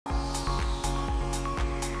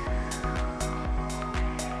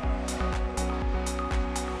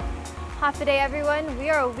Happy day everyone!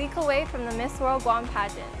 We are a week away from the Miss World Guam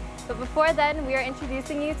pageant. But before then, we are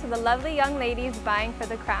introducing you to the lovely young ladies vying for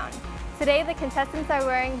the crown. Today, the contestants are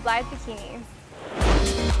wearing Blythe bikinis.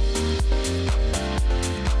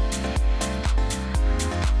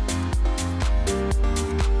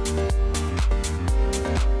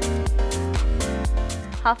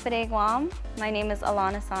 Happy day Guam. My name is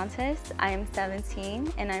Alana Santos. I am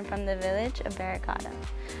 17 and I'm from the village of Barricada.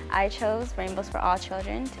 I chose Rainbows for All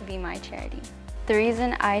Children to be my charity. The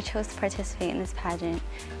reason I chose to participate in this pageant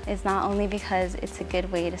is not only because it's a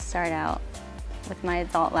good way to start out with my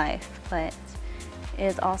adult life, but it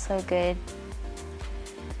is also a good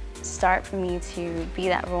start for me to be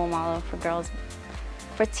that role model for girls,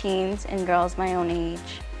 for teens and girls my own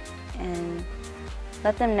age, and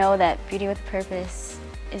let them know that beauty with a purpose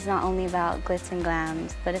is not only about glitz and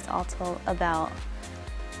glams, but it's also about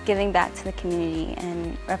giving back to the community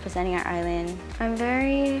and representing our island. I'm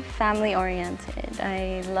very family oriented.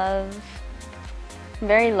 I'm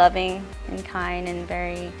very loving and kind and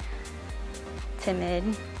very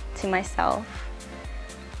timid to myself.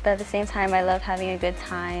 But at the same time, I love having a good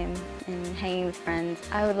time and hanging with friends.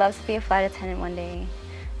 I would love to be a flight attendant one day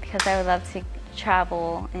because I would love to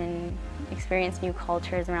travel and experience new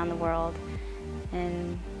cultures around the world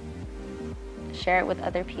and share it with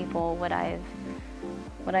other people what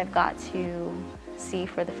I've got to see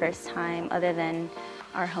for the first time other than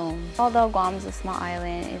our home. Although Guam is a small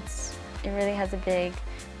island, it really has a big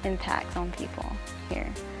impact on people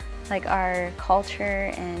here. Like our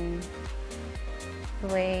culture and the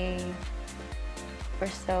way we're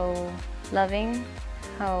so loving,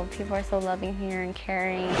 how people are so loving here and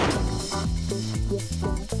caring.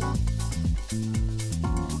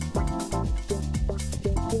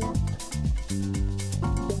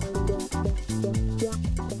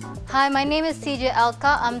 Hi, my name is CJ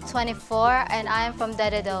Elka. I'm 24 and I am from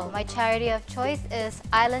Dededo. My charity of choice is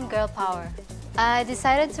Island Girl Power. I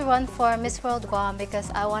decided to run for Miss World Guam because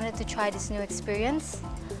I wanted to try this new experience.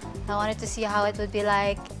 I wanted to see how it would be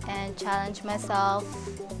like and challenge myself,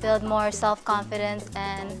 build more self-confidence,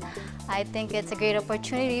 and I think it's a great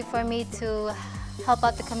opportunity for me to help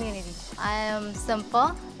out the community. I am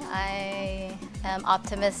simple, I am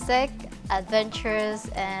optimistic, adventurous,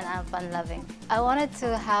 and I'm fun-loving. I wanted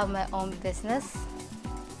to have my own business.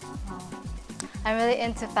 I'm really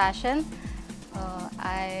into fashion.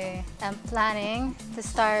 I am planning to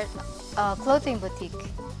start a clothing boutique.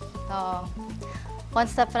 One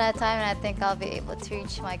step at a time, and I think I'll be able to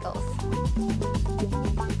reach my goals.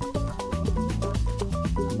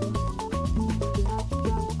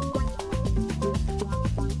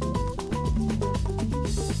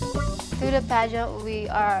 Through the pageant, we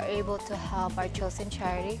are able to help our chosen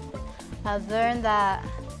charity. I've learned that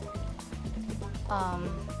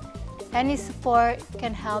any support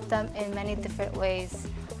can help them in many different ways.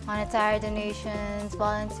 Monetary donations,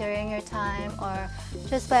 volunteering your time, or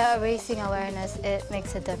just by raising awareness, it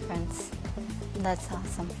makes a difference. That's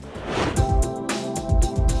awesome.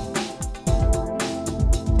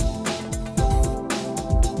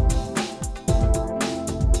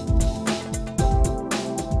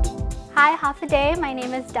 Hi, half a day. My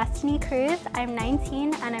name is Destiny Cruz. I'm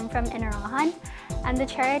 19 and I'm from Inarajan. And the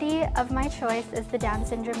charity of my choice is the Down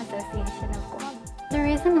Syndrome Association of Guam. The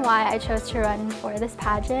reason why I chose to run for this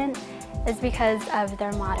pageant is because of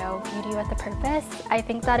their motto, Beauty with a Purpose. I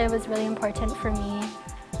think that it was really important for me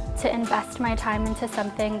to invest my time into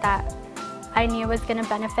something that I knew was going to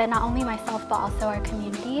benefit not only myself but also our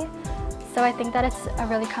community. So I think that it's a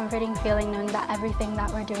really comforting feeling knowing that everything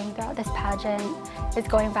that we're doing throughout this pageant is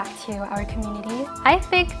going back to our community. I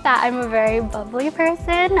think that I'm a very bubbly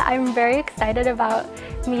person. I'm very excited about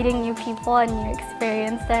meeting new people and new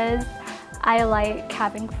experiences. I like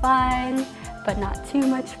having fun, but not too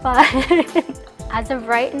much fun. As of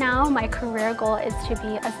right now, my career goal is to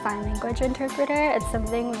be a sign language interpreter. It's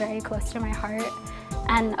something very close to my heart.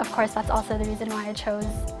 And of course, that's also the reason why I chose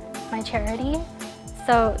my charity.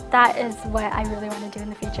 So that is what I really want to do in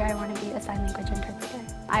the future. I want to be a sign language interpreter.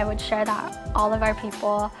 I would share that all of our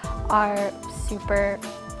people are super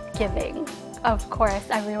giving. Of course,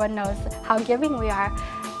 everyone knows how giving we are.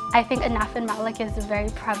 I think Enough and Malik is very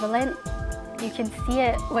prevalent. You can see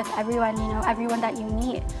it with everyone, everyone that you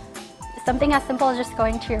meet. Something as simple as just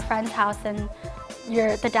going to your friend's house and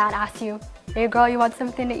the dad asks you, "Hey girl, you want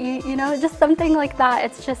something to eat?" Just something like that.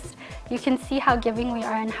 It's just, you can see how giving we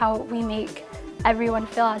are and how we make everyone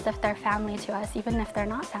feel as if they're family to us, even if they're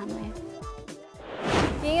not family.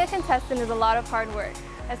 Being a contestant is a lot of hard work.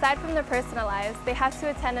 Aside from their personal lives, they have to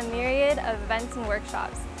attend a myriad of events and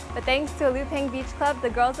workshops. But thanks to a Lupeng Beach Club, the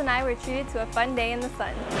girls and I were treated to a fun day in the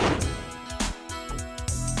sun.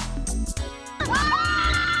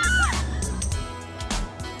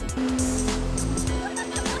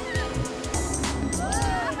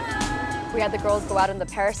 We had the girls go out in the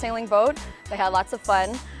parasailing boat. They had lots of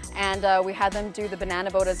fun. And we had them do the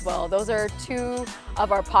banana boat as well. Those are two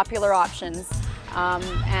of our popular options.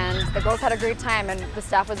 And the girls had a great time, and the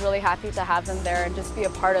staff was really happy to have them there and just be a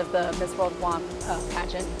part of the Miss World Guam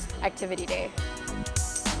pageant activity day.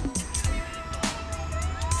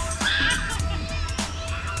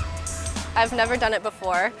 I've never done it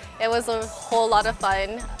before. It was a whole lot of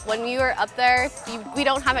fun. When we were up there, we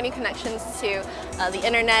don't have any connections to the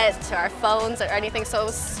internet, to our phones or anything, so it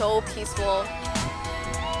was so peaceful.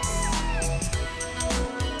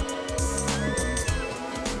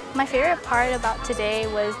 My favorite part about today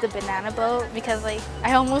was the banana boat because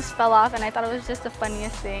I almost fell off, and I thought it was just the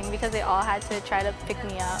funniest thing because they all had to try to pick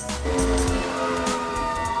me up.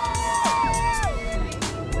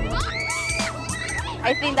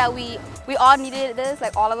 I think that we all needed this,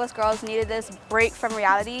 all of us girls needed this break from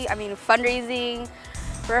reality. I mean, fundraising,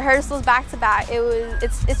 rehearsals back to back.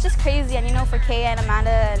 It's just crazy, and for Kay and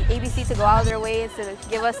Amanda and ABC to go out of their way to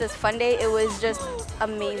give us this fun day, it was just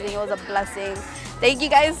amazing. It was a blessing. Thank you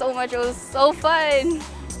guys so much. It was so fun.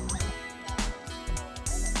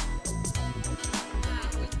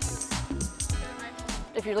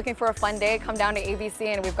 If you're looking for a fun day, come down to ABC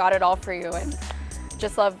and we've got it all for you. And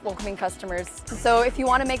just love welcoming customers. So if you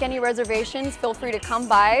want to make any reservations, feel free to come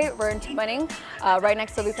by. We're in Tumaning, right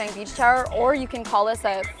next to Lupang Beach Tower, or you can call us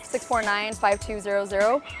at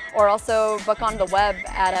 649-5200, or also book on the web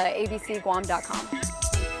at abcguam.com.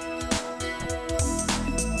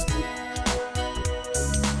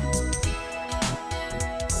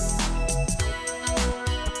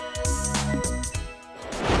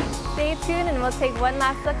 Stay tuned and we'll take one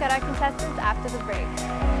last look at our contestants after the break.